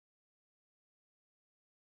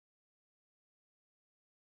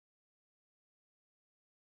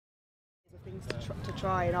things to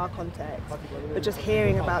try in our context, but just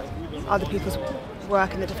hearing about other people's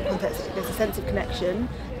work in the different contexts, there's a sense of connection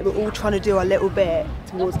that we're all trying to do a little bit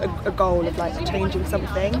towards a goal of like changing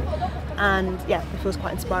something. And yeah, it feels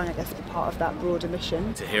quite inspiring, I guess, to be part of that broader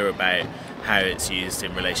mission. To hear about how it's used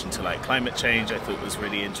in relation to like climate change, I thought was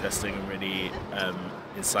really interesting and really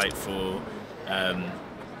insightful.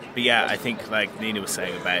 But yeah, I think like Nina was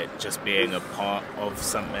saying about just being a part of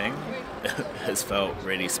something has felt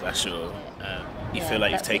really special. You feel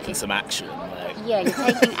like you've taken some action. Like. Yeah, you're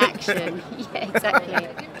taking action. Yeah, exactly.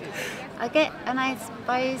 I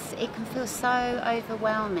suppose it can feel so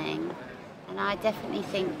overwhelming, and I definitely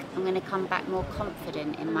think I'm going to come back more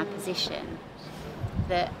confident in my position.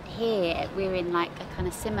 That here we're in like a kind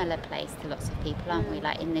of similar place to lots of people, aren't we?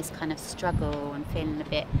 Like in this kind of struggle and feeling a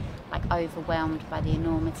bit like overwhelmed by the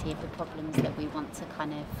enormity of the problems that we want to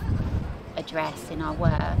kind of address in our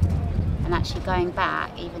work. And actually going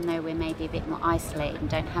back, even though we're maybe a bit more isolated and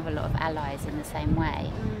don't have a lot of allies in the same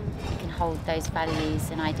way, we can hold those values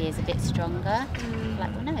and ideas a bit stronger.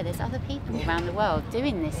 Like, well, no, there's other people around the world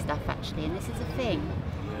doing this stuff actually, and this is a thing.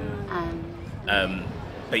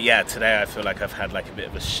 But yeah, today I feel like I've had like a bit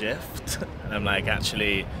of a shift, and I'm like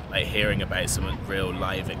actually like hearing about some real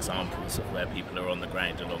live examples of where people are on the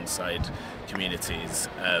ground alongside communities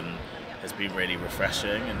has been really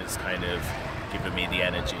refreshing, and it's kind of given me the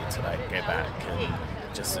energy to like go back and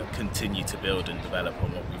just continue to build and develop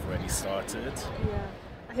on what we've already started. Yeah.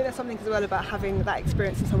 I think there's something as well about having that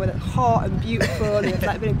experience in somewhere that's hot and beautiful, and it's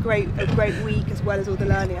like been a great week as well as all the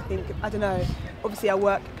learning. I think, I don't know, obviously our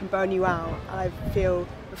work can burn you out, and I feel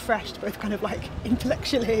refreshed both kind of like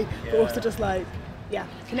intellectually, but also just like, yeah,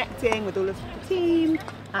 connecting with all of the team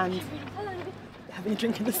and having a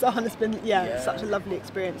drink in the sun. It's been, such a lovely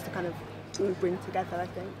experience to kind of all bring together, I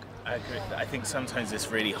think. I agree. I think sometimes it's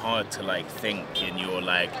really hard to like think in your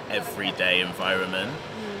like everyday environment,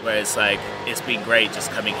 whereas like it's been great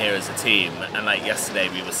just coming here as a team, and like yesterday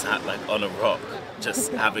we were sat like on a rock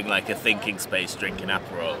just having like a thinking space drinking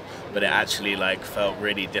Aperol, but it actually like felt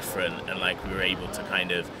really different, and like we were able to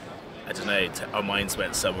kind of, I don't know, our minds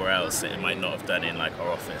went somewhere else that it might not have done in like our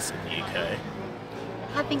office in the UK.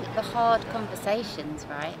 Having the hard conversations,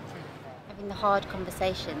 right? Having the hard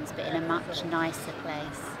conversations, but in a much nicer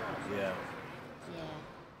place. Yeah.